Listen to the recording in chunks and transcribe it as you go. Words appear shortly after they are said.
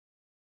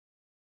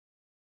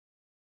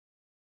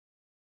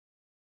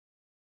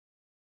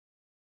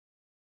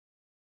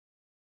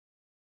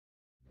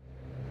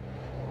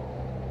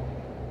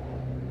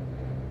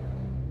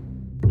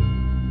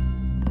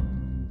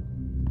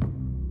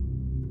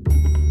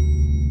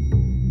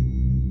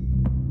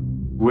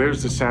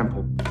Where's the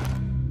sample?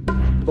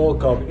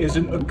 Volkov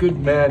isn't a good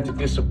man to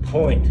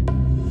disappoint.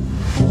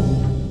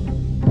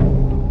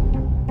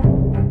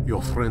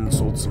 Your friend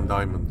sold some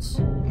diamonds.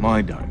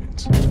 My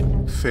diamonds.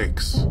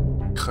 Fakes.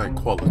 High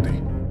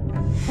quality.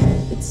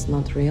 It's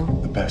not real.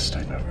 The best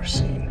I've ever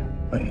seen.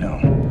 But no.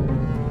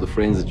 The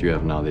friends that you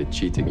have now, they're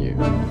cheating you.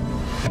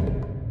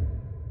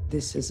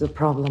 This is a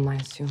problem, I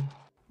assume.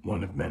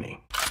 One of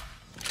many.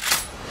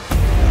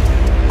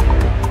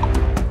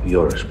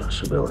 Your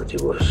responsibility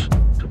was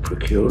to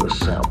procure a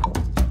sample,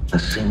 a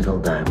single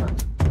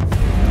diamond.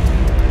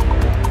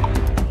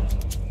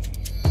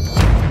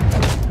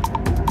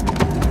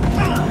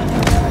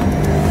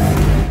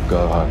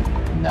 Go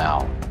home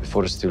now,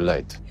 before it's too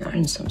late. You're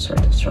in some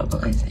sort of trouble,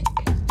 I think.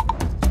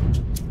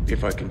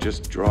 If I can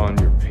just draw on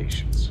your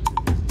patience.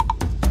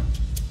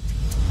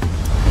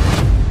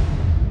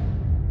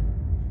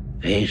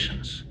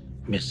 Patience,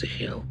 Mr.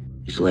 Hill,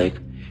 is like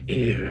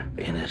air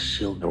in a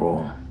sealed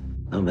room.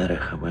 No matter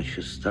how much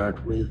you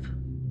start with,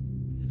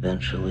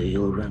 eventually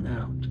you'll run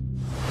out.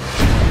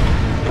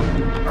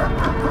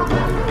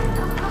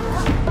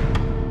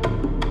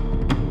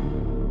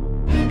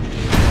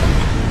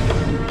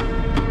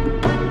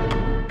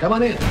 Come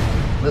on in.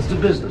 Let's do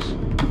business.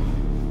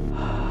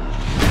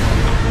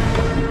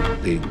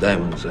 The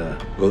diamonds are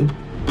good.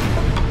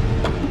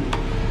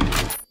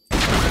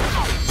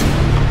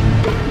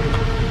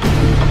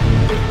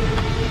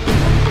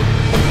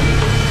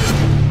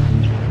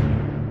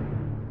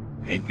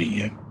 Ain't me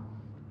yet.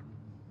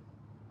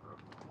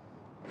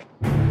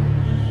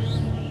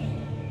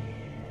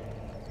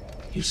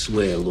 You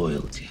swear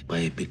loyalty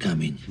by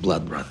becoming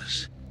blood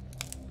brothers.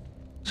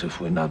 So if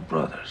we're not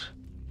brothers,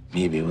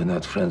 maybe we're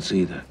not friends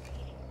either.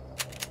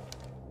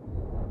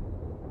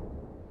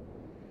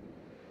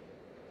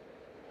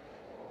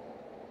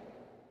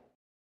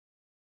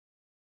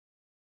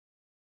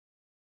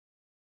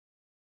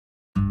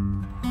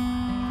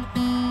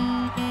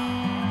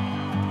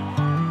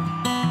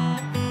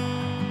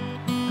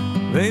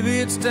 Maybe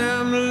it's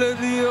time to let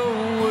the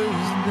old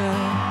ways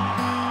die.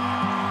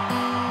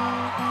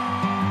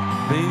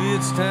 Maybe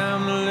it's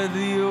time to let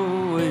the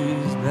old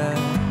ways die.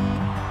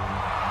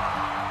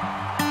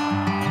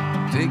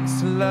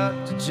 Takes a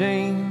lot to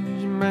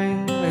change,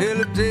 man. Hell,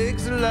 it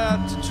takes a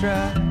lot to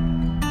try.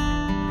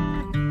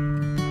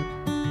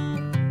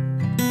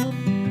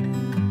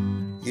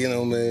 You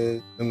know,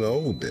 man, in the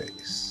old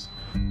days,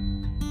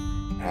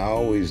 I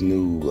always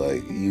knew,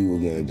 like, you were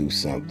gonna do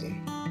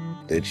something,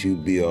 that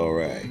you'd be all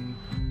right.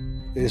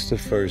 It's the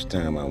first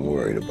time I'm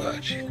worried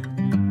about you.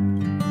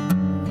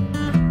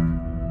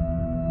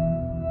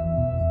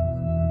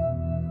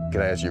 Can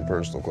I ask you a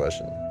personal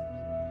question?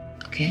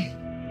 Okay.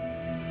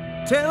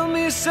 Tell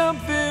me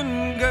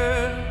something,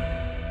 girl.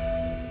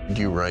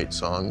 Do you write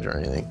songs or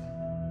anything?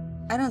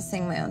 I don't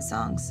sing my own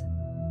songs.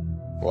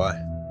 Why?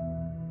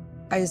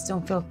 I just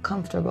don't feel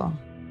comfortable.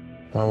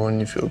 Why wouldn't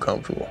you feel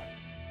comfortable?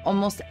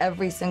 Almost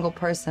every single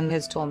person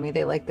has told me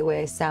they liked the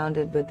way I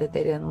sounded, but that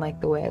they didn't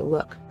like the way I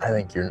look. I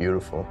think you're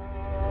beautiful.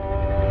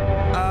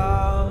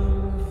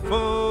 I'm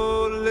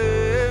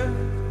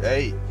falling.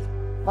 Hey,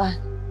 What?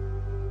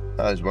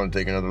 I just want to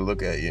take another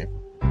look at you.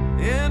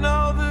 In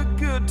all the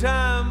good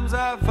times,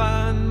 I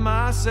find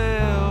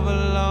myself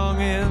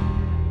longing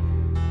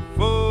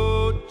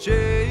for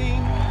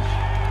change.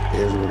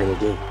 Here's what we're gonna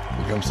do.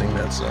 You come sing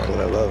that song that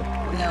I love.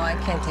 No, I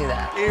can't do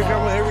that. Here we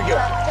go.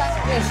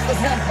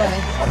 It's not funny.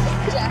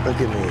 Jack.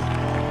 Look at me.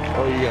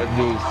 All you gotta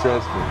do is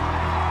trust me.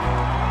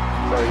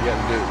 That's all you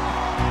gotta do.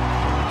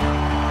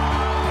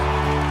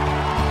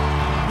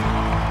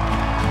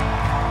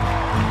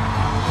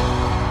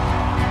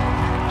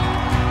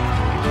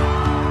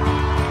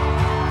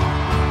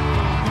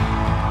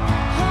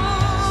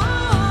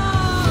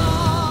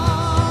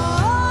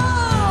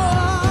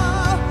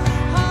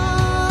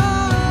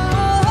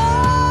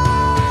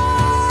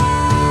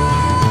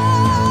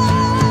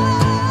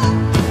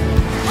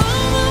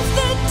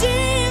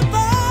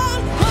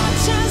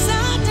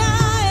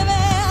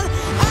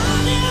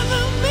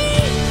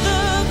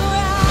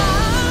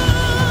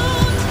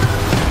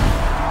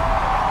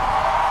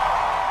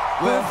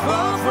 We're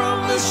far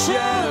from the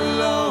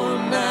shallow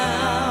now.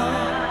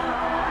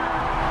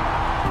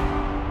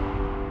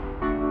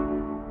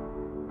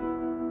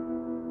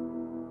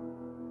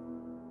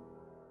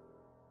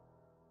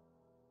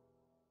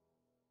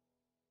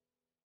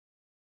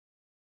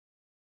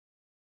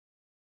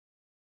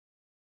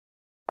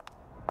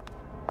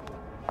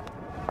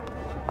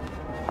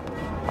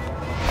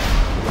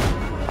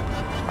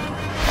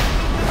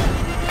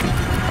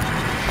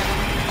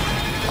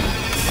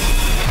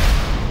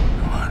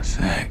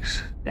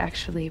 Sex.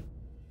 Actually,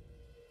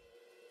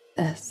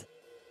 S-I-X.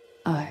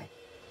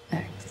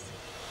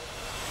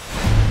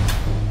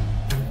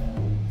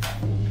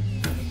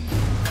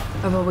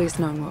 I've always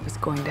known what was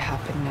going to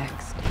happen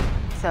next.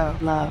 So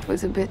love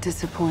was a bit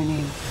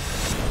disappointing.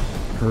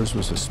 Hers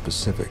was a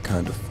specific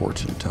kind of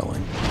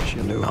fortune-telling.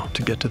 She knew how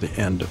to get to the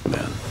end of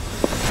men.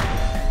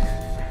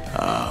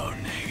 Oh,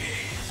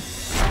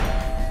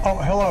 nigga. Oh,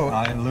 hello.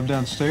 I live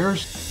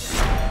downstairs.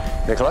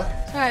 Nicola?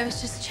 Sorry, I was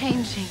just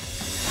changing.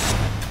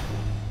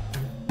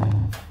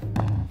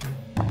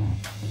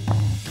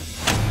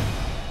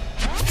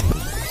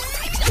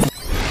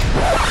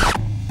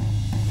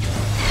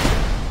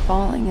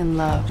 in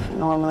love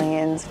normally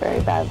ends very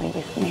badly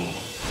with me.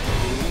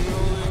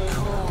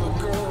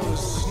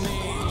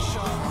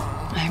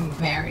 I'm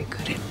very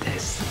good at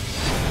this.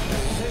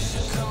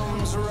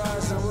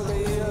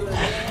 Oh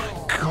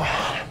my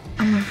God.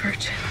 I'm a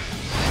virgin.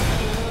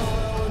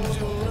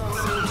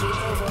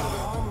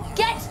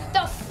 Get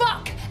the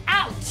fuck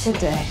out!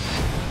 Today.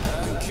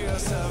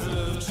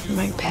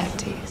 My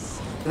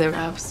panties. They're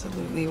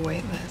absolutely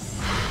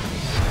weightless.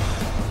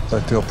 I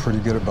feel pretty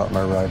good about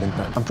my writing.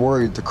 I'm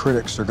worried the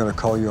critics are going to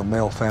call you a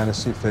male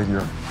fantasy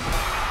figure.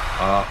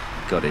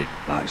 Got it.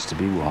 Likes to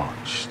be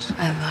watched.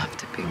 I love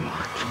to be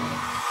watched.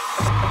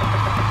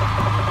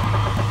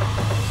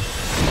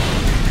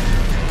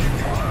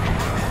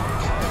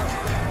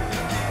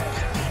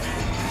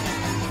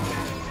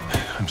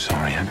 I'm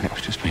sorry, I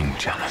was just being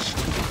jealous.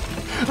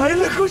 Hey,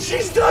 look what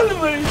she's done to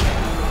me!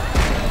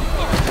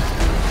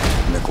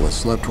 Nicholas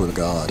slept with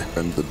God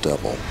and the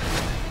devil.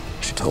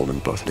 She told him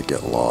both to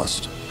get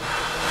lost.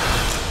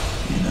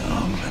 You know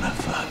I'm gonna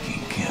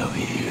fucking kill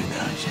you,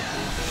 don't you?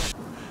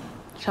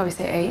 Shall we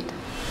say 8?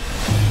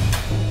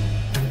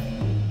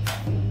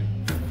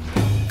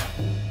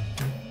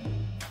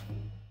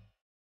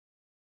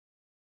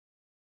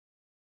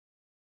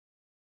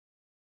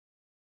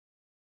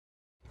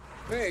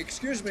 Hey,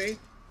 excuse me.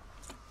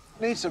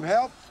 Need some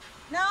help?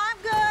 No, I'm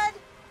good.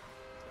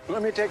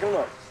 Let me take a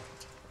look.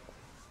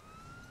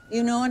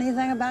 You know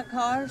anything about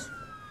cars?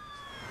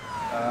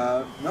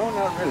 No,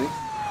 not really.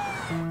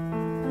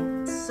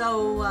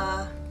 So,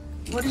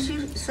 what did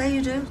you say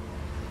you do?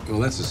 Well,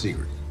 that's a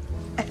secret.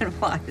 And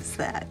why is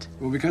that?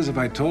 Well, because if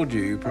I told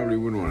you, you probably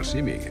wouldn't want to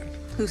see me again.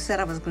 Who said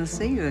I was going to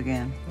see you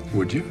again?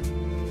 Would you?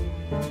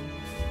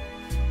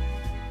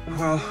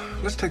 Well,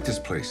 let's take this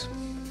place.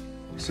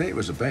 Say it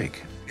was a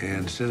bank,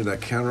 and instead of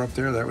that counter up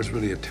there, that was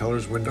really a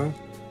teller's window,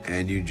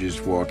 and you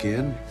just walk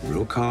in,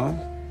 real calm.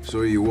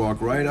 So you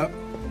walk right up,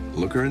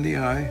 look her in the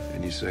eye,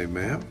 and you say,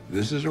 "Ma'am,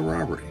 this is a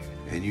robbery."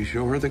 And you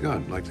show her the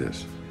gun, like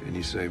this. And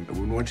you say, "I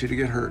wouldn't want you to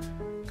get hurt,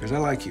 because I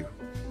like you.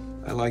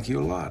 I like you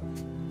a lot.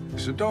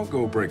 So don't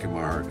go breaking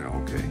my heart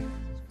now, okay?"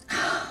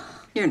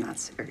 You're not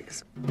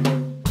serious.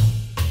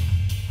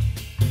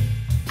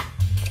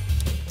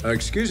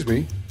 Excuse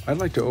me, I'd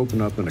like to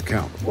open up an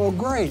account. Well,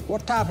 great.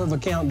 What type of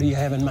account do you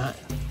have in mind?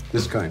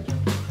 This kind.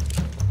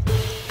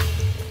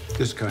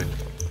 This kind.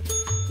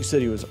 You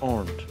said he was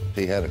armed.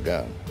 He had a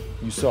gun.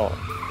 You saw it.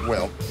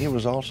 Well, he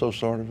was also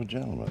sort of a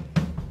gentleman.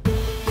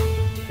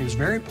 He was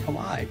very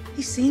polite.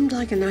 He seemed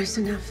like a nice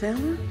enough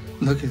fella.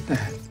 Look at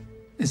that.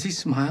 Is he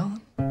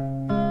smiling?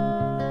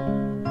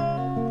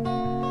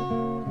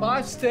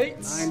 5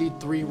 states.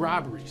 93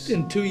 robberies.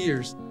 In 2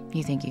 years.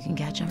 You think you can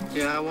catch him?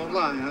 Yeah, I won't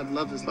lie. I'd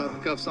love to slap the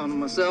cuffs on him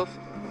myself.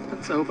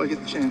 So I hope I get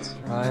the chance.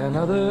 Try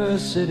another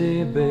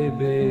city,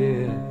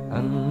 baby,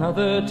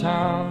 another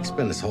town. He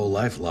spent his whole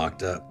life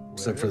locked up,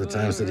 except for the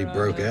times that he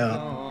broke out.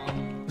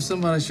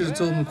 Somebody should have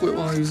told him to quit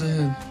while he was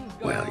ahead.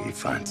 Well, you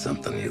find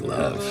something you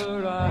love.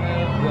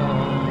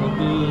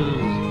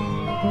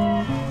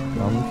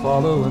 Come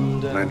following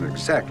down. I'm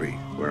exactly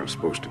where I'm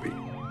supposed to be.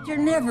 You're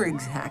never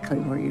exactly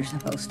where you're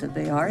supposed to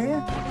be, are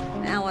you?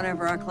 Now,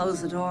 whenever I close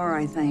the door,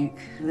 I think,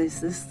 is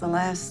this the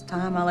last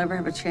time I'll ever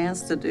have a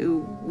chance to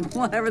do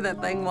whatever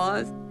that thing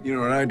was? You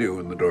know what I do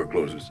when the door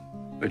closes?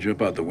 I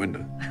jump out the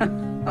window.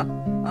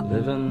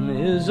 Living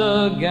is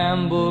a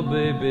gamble,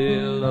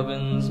 baby.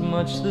 Loving's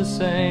much the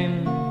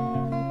same.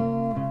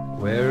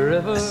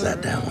 Wherever. I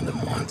sat down with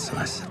him once and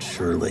I said,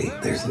 surely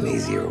there's an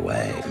easier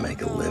way to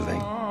make a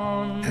living.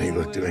 And he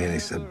looked at me and he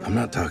said, I'm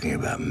not talking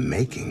about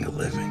making a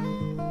living.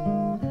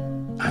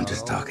 I'm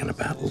just talking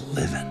about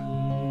living.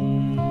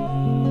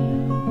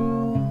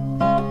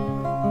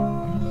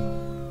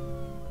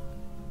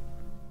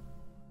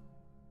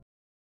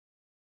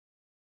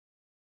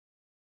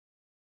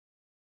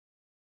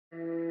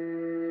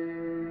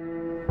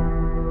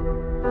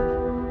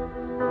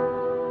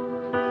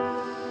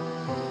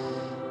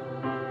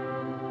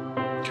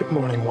 Good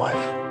morning,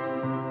 wife.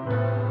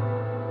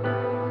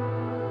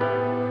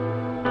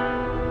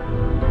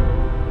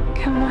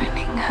 Good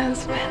morning,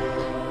 husband.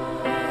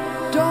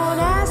 Don't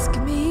ask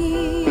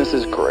me.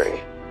 Mrs.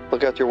 Gray,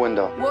 look out your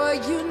window.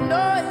 What you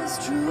know is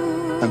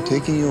true. I'm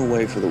taking you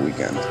away for the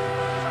weekend.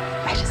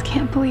 I just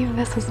can't believe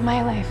this is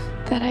my life,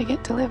 that I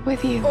get to live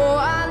with you. Oh,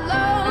 I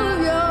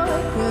love your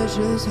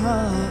precious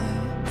heart.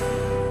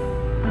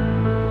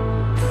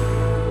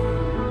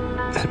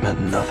 It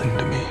meant nothing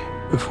to me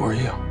before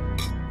you.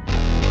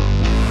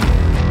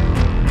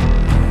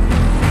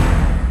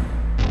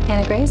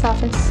 Anna Gray's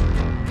office.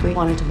 We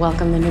wanted to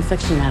welcome the new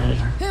fiction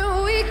editor.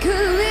 And we could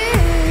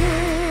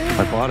live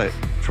I bought it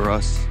for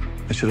us.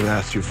 I should have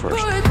asked you first.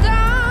 for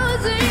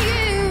 1,000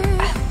 years.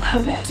 I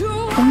love it.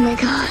 Oh my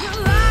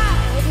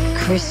God.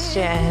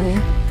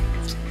 Christian,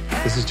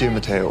 This is Jim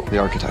Mateo, the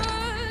architect.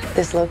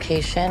 this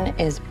location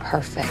is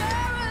perfect.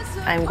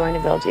 I'm going to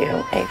build you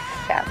a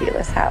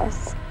fabulous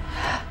house.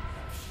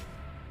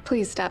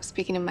 Please stop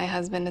speaking to my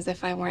husband as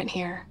if I weren't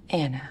here.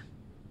 Anna.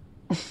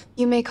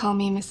 You may call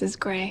me Mrs.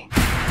 Gray.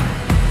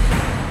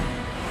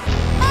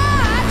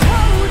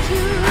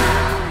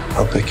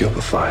 I'll pick you up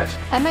at 5.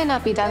 I might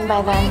not be done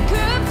by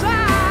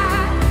then.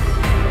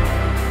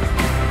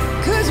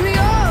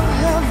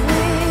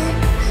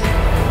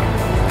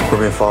 We're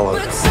being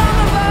followed.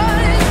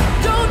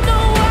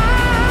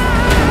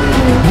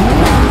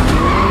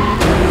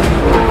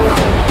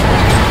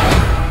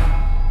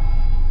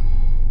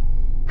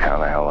 How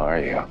the hell are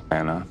you,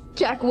 Anna?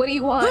 Jack, what do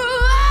you want?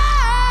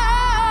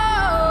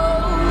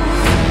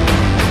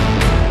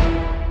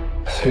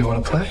 So you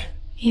want to play?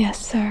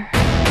 Yes, sir.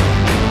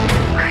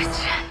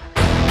 Christian.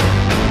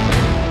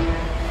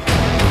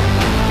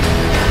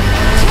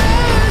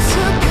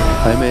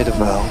 I made a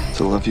vow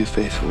to love you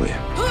faithfully,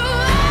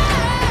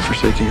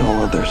 forsaking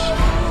all others,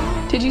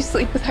 Did you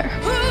sleep with her?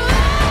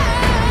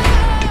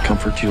 to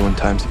comfort you in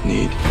times of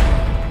need,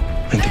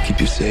 and to keep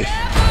you safe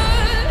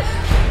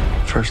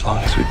for as long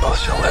as we both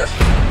shall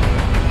live.